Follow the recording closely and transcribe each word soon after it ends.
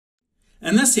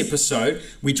In this episode,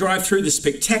 we drive through the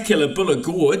spectacular Buller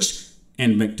Gorge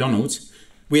and McDonald's.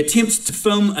 We attempt to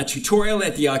film a tutorial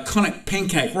at the iconic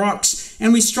Pancake Rocks,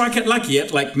 and we strike it lucky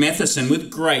at Lake Matheson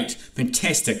with great,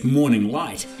 fantastic morning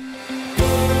light.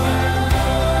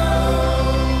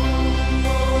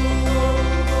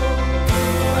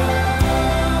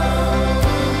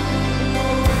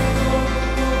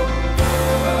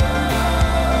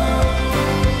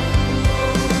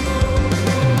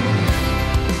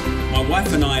 My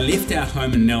wife and I left our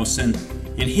home in Nelson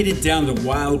and headed down the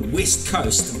wild west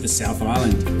coast of the South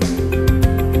Island.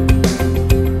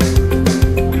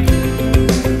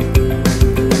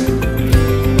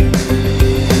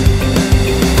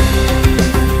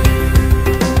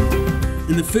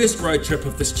 In the first road trip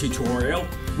of this tutorial,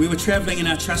 we were travelling in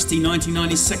our trusty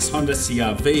 1996 Honda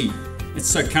CR-V. It's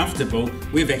so comfortable,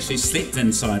 we've actually slept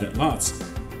inside it lots.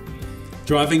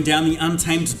 Driving down the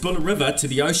untamed Buller River to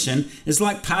the ocean is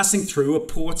like passing through a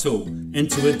portal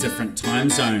into a different time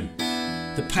zone.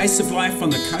 The pace of life on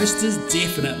the coast is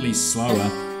definitely slower.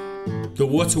 The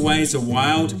waterways are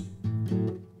wild.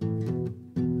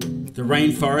 The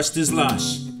rainforest is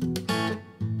lush.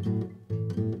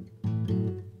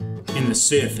 And the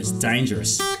surf is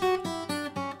dangerous.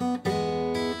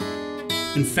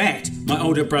 In fact, my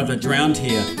older brother drowned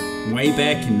here way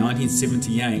back in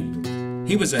 1978.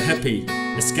 He was a hippie,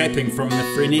 escaping from the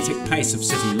frenetic pace of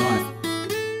city life.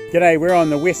 G'day, we're on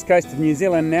the west coast of New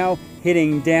Zealand now,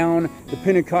 heading down the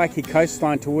Punukaiki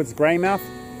coastline towards Greymouth.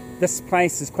 This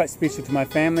place is quite special to my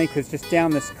family because just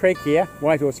down this creek here,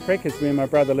 Whitehorse Creek, is where my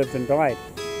brother lived and died.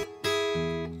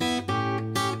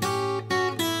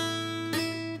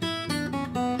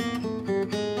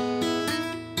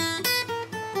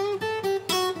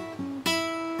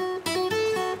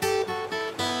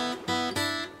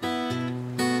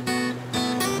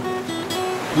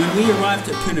 When we arrived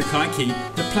at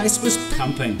Punukaiki, the place was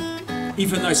pumping.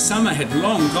 Even though summer had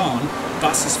long gone,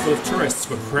 buses full of tourists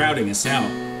were crowding us out.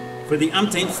 For the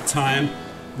umpteenth time,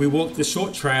 we walked the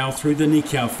short trail through the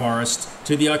Nikau forest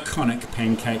to the iconic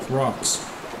Pancake Rocks.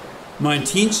 My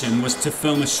intention was to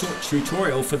film a short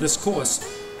tutorial for this course,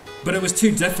 but it was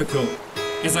too difficult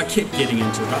as I kept getting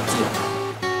interrupted.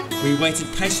 We waited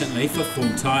patiently for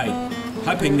full tide,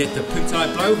 hoping that the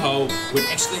Putai blowhole would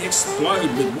actually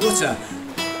explode with water.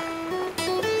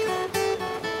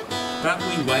 But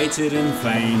we waited in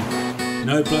vain.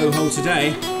 No blowhole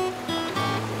today.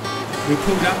 We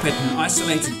pulled up at an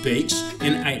isolated beach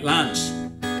and ate lunch.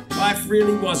 Life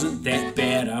really wasn't that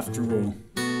bad after all.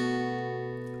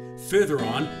 Further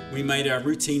on, we made our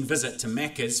routine visit to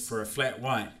Macca's for a flat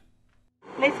white.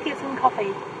 Let's get some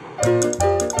coffee.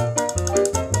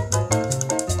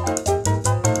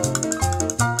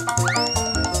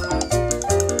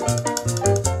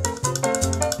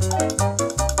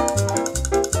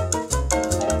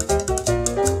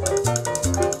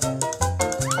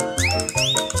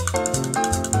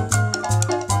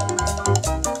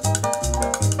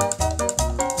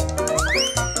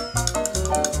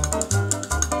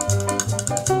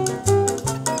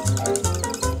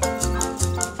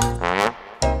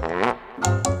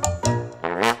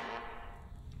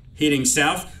 Heading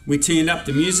south, we turned up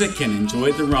the music and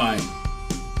enjoyed the ride.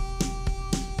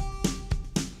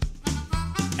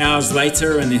 Hours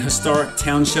later, in the historic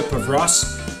township of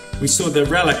Ross, we saw the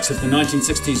relics of the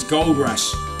 1960s gold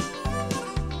rush.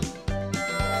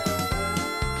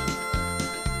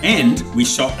 And we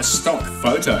shot a stock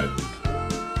photo.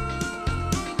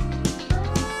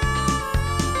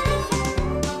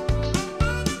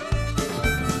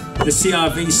 The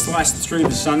CR-V sliced through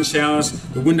the sun showers,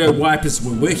 the window wipers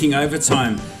were working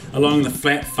overtime along the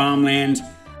flat farmland,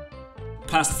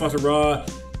 past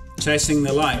Whataroa, chasing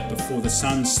the light before the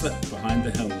sun slipped behind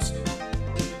the hills.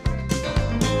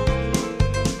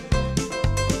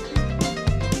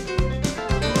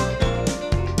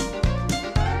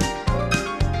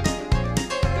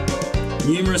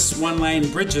 Numerous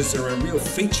one-lane bridges are a real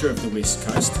feature of the West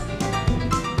Coast.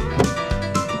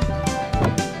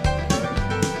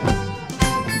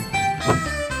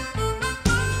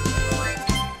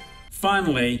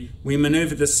 Finally, we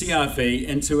manoeuvred the CR-V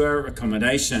into our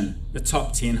accommodation, the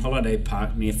Top 10 Holiday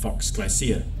Park near Fox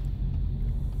Glacier.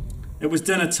 It was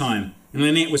dinner time and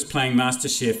Lynette was playing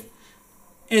MasterChef.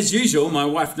 As usual, my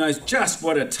wife knows just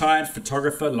what a tired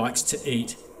photographer likes to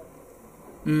eat.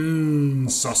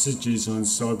 Sausages on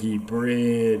soggy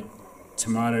bread,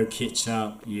 tomato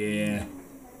ketchup, yeah.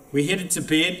 We headed to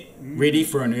bed, ready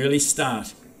for an early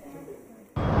start.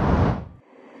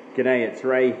 G'day, it's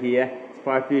Ray here.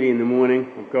 5:30 in the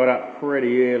morning. I've got up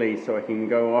pretty early so I can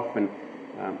go off and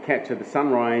capture the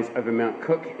sunrise over Mount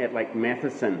Cook at Lake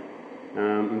Matheson.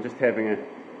 I'm just having a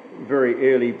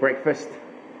very early breakfast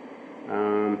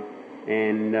and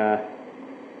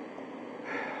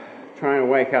trying to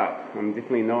wake up. I'm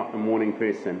definitely not a morning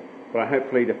person, but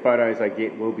hopefully the photos I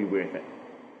get will be worth it.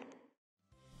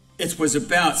 It was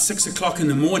about 6 o'clock in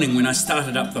the morning when I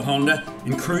started up the Honda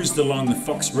and cruised along the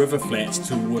Fox River flats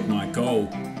toward my goal,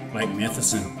 Lake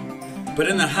Matheson. But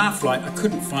in the half-light I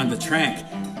couldn't find the track.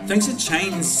 Things had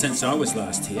changed since I was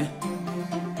last here.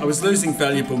 I was losing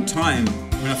valuable time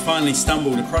when I finally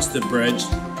stumbled across the bridge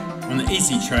on the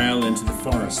easy trail into the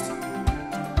forest.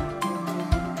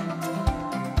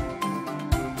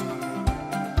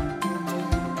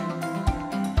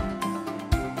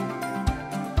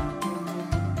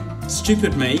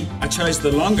 Stupid me, I chose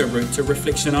the longer route to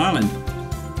Reflection Island.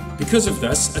 Because of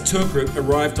this, a tour group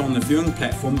arrived on the viewing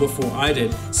platform before I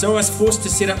did, so I was forced to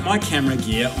set up my camera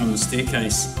gear on the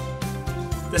staircase.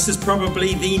 This is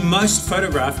probably the most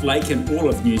photographed lake in all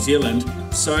of New Zealand,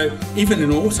 so even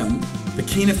in autumn, the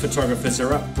keener photographers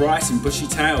are up bright and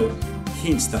bushy-tailed,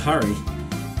 hence the hurry.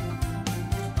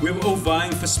 We were all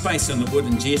vying for space on the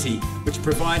wooden jetty, which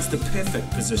provides the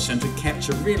perfect position to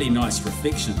capture really nice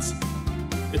reflections.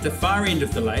 At the far end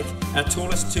of the lake, our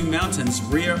tallest two mountains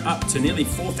rear up to nearly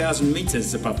 4,000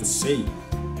 metres above the sea.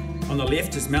 On the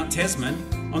left is Mount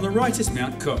Tasman, on the right is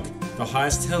Mount Cook, the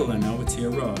highest hill in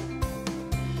Aotearoa.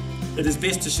 It is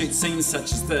best to shoot scenes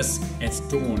such as this at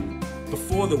dawn,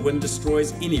 before the wind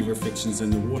destroys any reflections in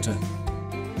the water.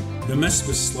 The mist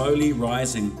was slowly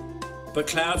rising, but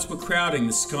clouds were crowding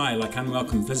the sky like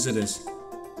unwelcome visitors.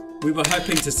 We were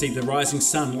hoping to see the rising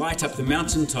sun light up the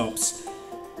mountain tops.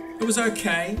 It was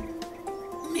okay,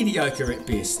 mediocre at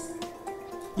best.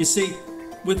 You see,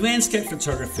 with landscape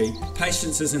photography,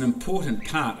 patience is an important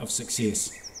part of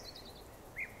success.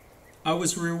 I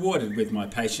was rewarded with my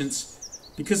patience,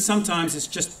 because sometimes it's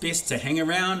just best to hang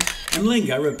around and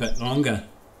linger a bit longer.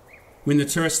 When the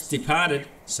tourists departed,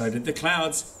 so did the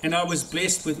clouds, and I was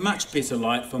blessed with much better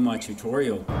light for my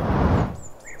tutorial.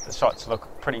 The shots look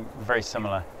very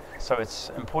similar. So it's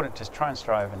important to try and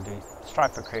strive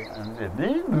for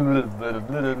creativity.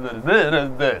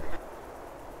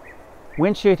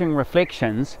 When shooting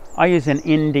reflections, I use an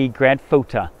ND grad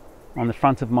filter on the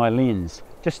front of my lens,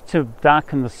 just to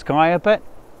darken the sky a bit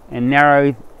and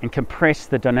narrow and compress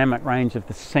the dynamic range of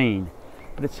the scene.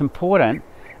 But it's important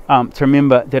to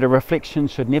remember that a reflection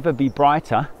should never be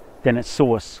brighter than its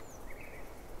source.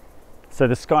 So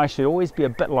the sky should always be a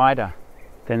bit lighter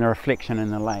than the reflection in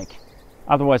the lake.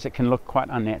 Otherwise it can look quite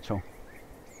unnatural.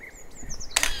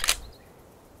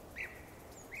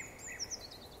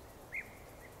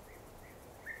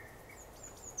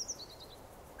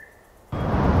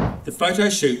 The photo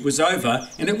shoot was over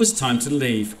and it was time to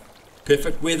leave.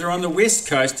 Perfect weather on the west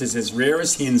coast is as rare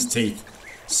as hen's teeth,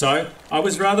 so I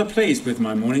was rather pleased with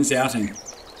my morning's outing.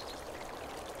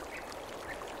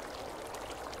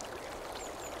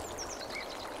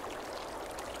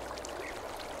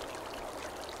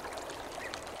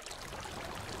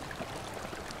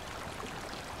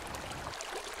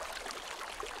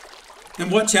 And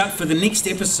watch out for the next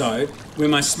episode where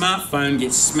my smartphone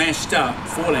gets smashed up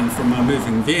falling from my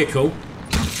moving vehicle.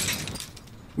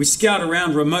 We scout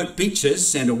around remote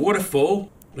beaches and a waterfall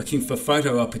looking for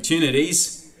photo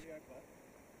opportunities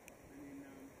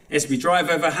as we drive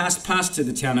over Haast Pass to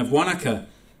the town of Wanaka.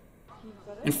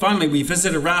 And finally we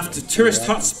visit a raft of tourist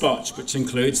hotspots, which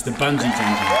includes the bungee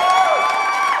jumping.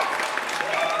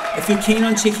 If you're keen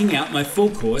on checking out my full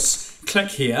course, click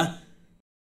here